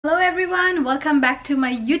Hello everyone, welcome back to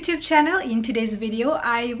my YouTube channel. In today's video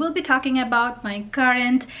I will be talking about my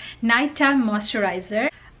current nighttime moisturizer.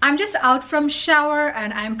 I'm just out from shower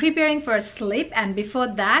and I'm preparing for sleep, and before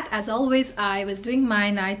that, as always, I was doing my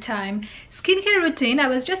nighttime skincare routine. I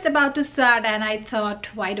was just about to start and I thought,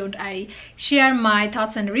 why don't I share my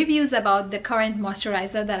thoughts and reviews about the current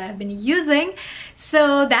moisturizer that I've been using.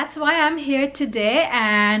 So that's why I'm here today,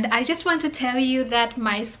 and I just want to tell you that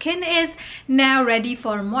my skin is now ready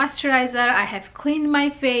for moisturizer. I have cleaned my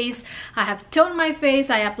face, I have toned my face,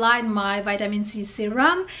 I applied my vitamin C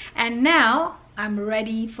serum, and now I'm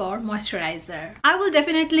ready for moisturizer. I will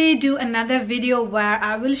definitely do another video where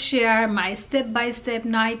I will share my step-by-step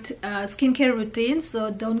night skincare routine, so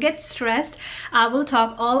don't get stressed. I will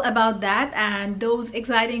talk all about that, and those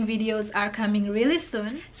exciting videos are coming really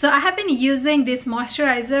soon. So I have been using this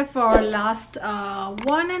moisturizer for last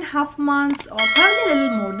 1.5 months, or probably a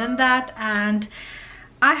little more than that, and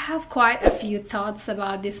I have quite a few thoughts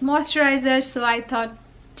about this moisturizer, so I thought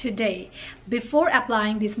today, before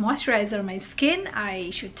applying this moisturizer on my skin, I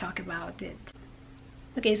should talk about it.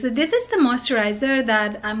 Okay, so this is the moisturizer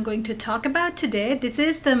that I'm going to talk about today. This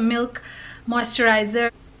is the Milk moisturizer.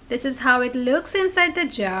 This is how it looks inside the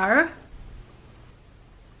jar.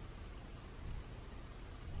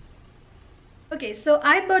 Okay, so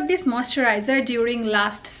I bought this moisturizer during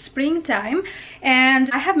last springtime, and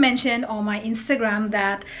I have mentioned on my Instagram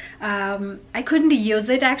that I couldn't use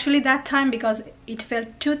it actually that time because it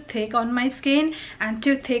felt too thick on my skin and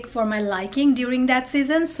too thick for my liking during that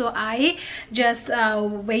season. So I just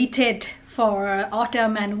waited for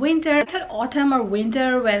autumn and winter. I thought autumn or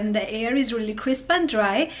winter, when the air is really crisp and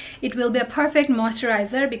dry, it will be a perfect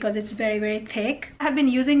moisturizer because it's very thick. I have been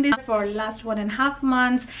using this for last 1.5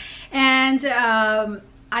 months, and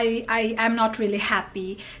I am not really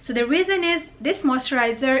happy. So the reason is this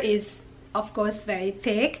moisturizer is of course very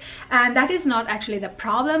thick, and that is not actually the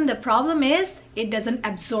problem. The problem is it doesn't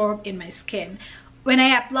absorb in my skin. When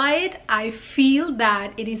I apply it, I feel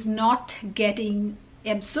that it is not getting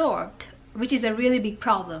absorbed, which is a really big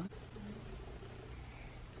problem.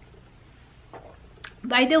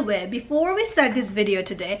 By the way, before we start this video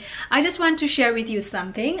today, I just want to share with you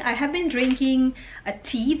something. I have been drinking a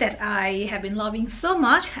tea that I have been loving so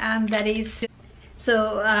much, and that is,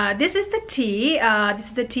 this is the tea. This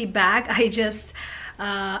is the tea bag. I just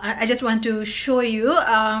want to show you.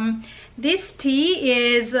 This tea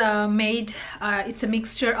is made, it's a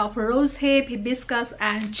mixture of rosehip, hibiscus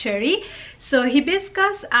and cherry. So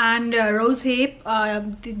hibiscus and rosehip,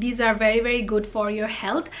 these are very good for your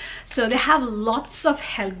health. So they have lots of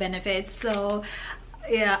health benefits. So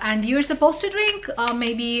yeah, and you're supposed to drink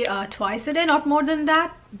maybe twice a day, not more than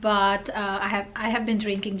that. But I have been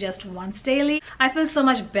drinking just once daily. I feel so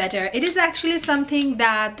much better. It is actually something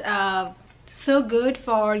that so good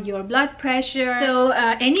for your blood pressure. So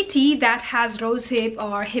any tea that has rosehip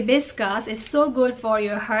or hibiscus is so good for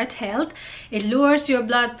your heart health. It lowers your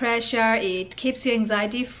blood pressure, it keeps you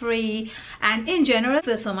anxiety free, and in general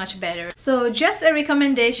feel so much better. So just a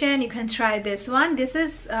recommendation, you can try this one. This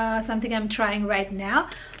is something I'm trying right now.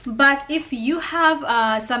 But if you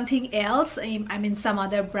have something else, I mean some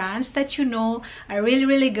other brands that you know are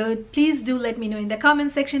really good, please do let me know in the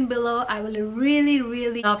comment section below. I will really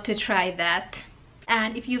love to try that.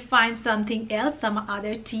 And if you find something else, some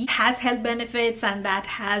other tea has health benefits and that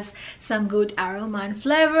has some good aroma and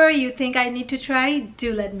flavor you think I need to try,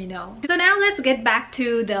 do let me know. So now let's get back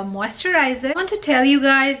to the moisturizer. I want to tell you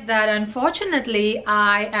guys that unfortunately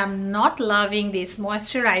I am not loving this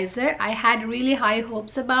moisturizer. I had really high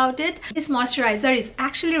hopes about it. This moisturizer is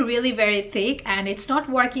actually really very thick, and it's not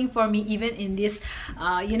working for me even in this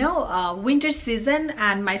winter season,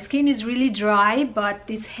 and my skin is really dry, but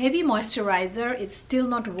this heavy moisturizer is still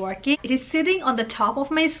not working. It is sitting on the top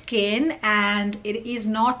of my skin and it is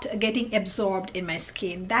not getting absorbed in my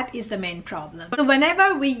skin. That is the main problem. So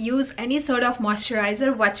whenever we use any sort of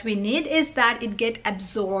moisturizer, what we need is that it get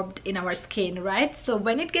absorbed in our skin, right? So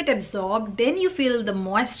when it get absorbed, then you feel the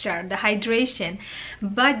moisture, the hydration.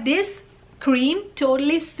 But this cream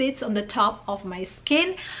totally sits on the top of my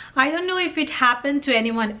skin. I don't know if it happened to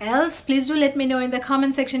anyone else. Please do let me know in the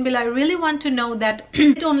comment section below. I really want to know that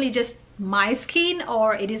it's only just my skin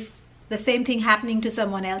or it is the same thing happening to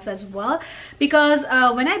someone else as well, because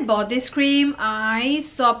when I bought this cream I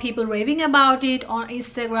saw people raving about it on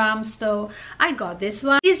Instagram, so I got this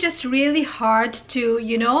one. It's just really hard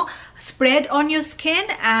to spread on your skin,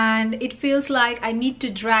 and it feels like I need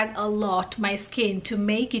to drag a lot my skin to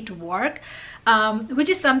make it work. which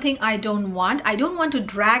is something I don't want. I don't want to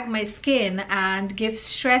drag my skin and give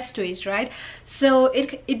stress to it, right? So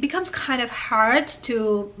it becomes kind of hard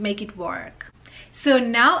to make it work. So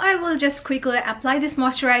now I will just quickly apply this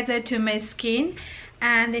moisturizer to my skin,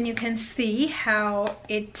 and then you can see how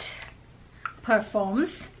it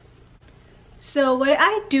performs. So what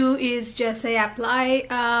I do is just I apply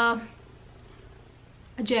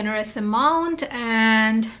a generous amount,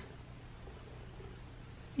 and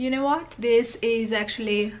you know what, this is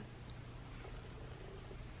actually,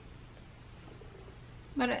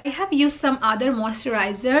 but I have used some other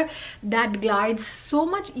moisturizer that glides so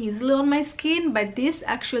much easily on my skin, but this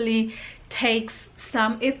actually takes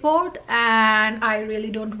some effort, and I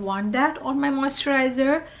really don't want that on my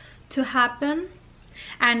moisturizer to happen.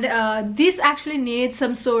 And this actually needs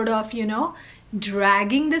some sort of, you know,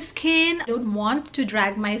 dragging the skin. I don't want to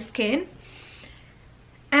drag my skin.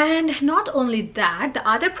 And not only that, the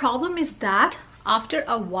other problem is that after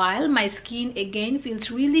a while my skin again feels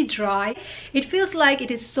really dry. It feels like it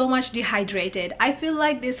is so much dehydrated. I feel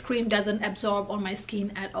like this cream doesn't absorb on my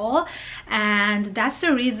skin at all, and that's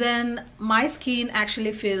the reason my skin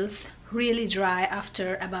actually feels really dry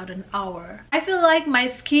after about an hour. I feel like my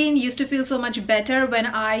skin used to feel so much better when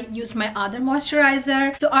I used my other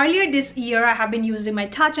moisturizer. So earlier this year I have been using my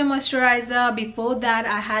Tatcha moisturizer. Before that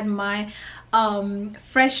I had my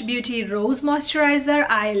Fresh Beauty Rose moisturizer.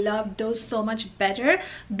 I loved those so much better.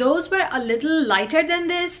 Those were a little lighter than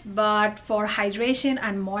this, but for hydration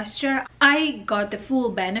and moisture I got the full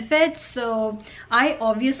benefit, so I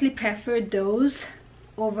obviously prefer those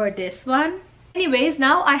over this one. Anyways,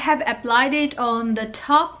 now I have applied it on the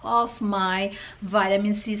top of my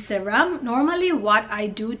vitamin C serum. Normally what I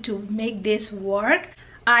do to make this work,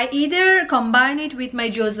 I either combine it with my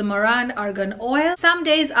Jose Moran argan oil. Some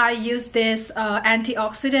days I use this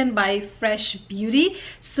antioxidant by Fresh Beauty.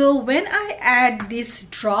 So when I add these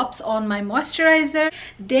drops on my moisturizer,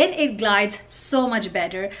 then it glides so much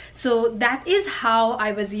better. So that is how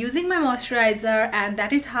I was using my moisturizer, and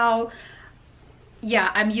that is how,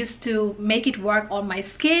 yeah, I'm used to make it work on my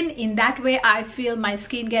skin. In that way I feel my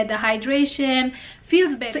skin get the hydration,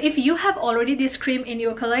 feels better. So if you have already this cream in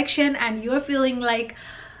your collection and you're feeling like,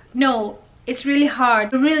 no, it's really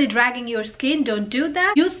hard, really dragging your skin, don't do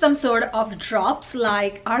that. Use some sort of drops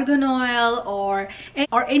like argan oil or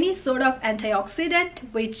any sort of antioxidant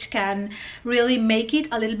which can really make it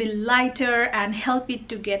a little bit lighter and help it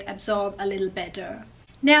to get absorbed a little better.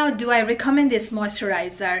 Now, do I recommend this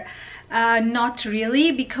moisturizer? Not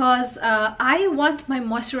really, because I want my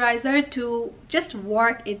moisturizer to just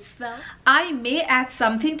work itself. I may add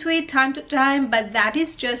something to it time to time, but that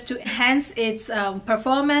is just to enhance its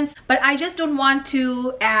performance. But I just don't want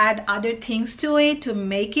to add other things to it to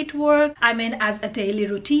make it work. I mean, as a daily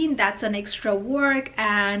routine, that's an extra work,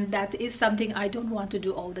 and that is something I don't want to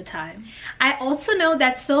do all the time. I also know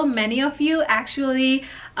that so many of you actually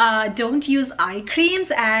don't use eye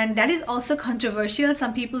creams, and that is also controversial.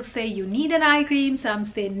 Some people say you need an eye cream, some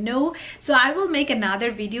say no. So I will make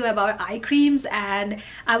another video about eye creams, and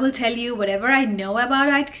I will tell you whatever I know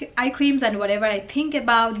about eye creams and whatever I think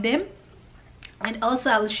about them. And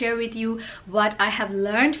also I will share with you what I have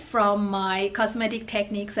learned from my cosmetic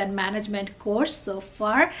techniques and management course so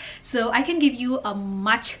far, so I can give you a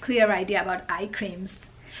much clearer idea about eye creams.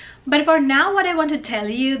 But for now, what I want to tell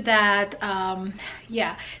you that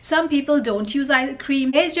yeah, some people don't use eye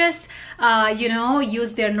cream. They just you know,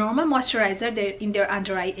 use their normal moisturizer in their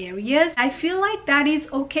under eye areas. I feel like that is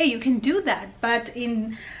okay, you can do that. But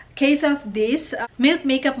in case of this Milk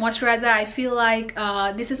Makeup moisturizer, I feel like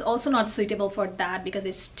this is also not suitable for that, because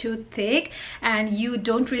it's too thick and you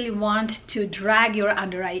don't really want to drag your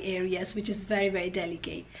under eye areas, which is very, very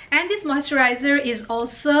delicate. And this moisturizer is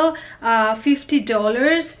also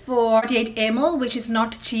 $50 for 48 ml, which is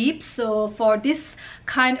not cheap. So for this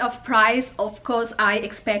kind of price, of course I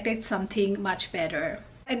expected something much better.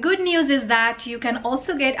 A good news is that you can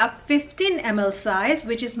also get a 15 ml size,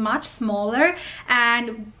 which is much smaller,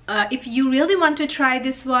 and if you really want to try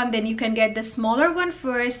this one, then you can get the smaller one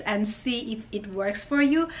first and see if it works for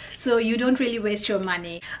you, so you don't really waste your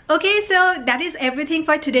money. Okay, so that is everything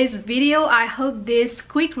for today's video. I hope this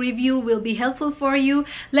quick review will be helpful for you.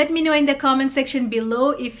 Let me know in the comment section below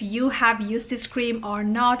if you have used this cream or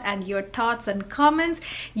not, and your thoughts and comments.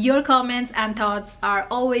 Your comments and thoughts are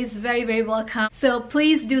always very, very welcome. So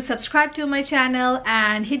please do subscribe to my channel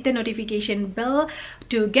and hit the notification bell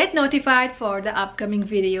to get notified for the upcoming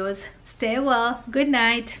videos. Stay well. Good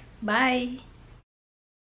night. Bye.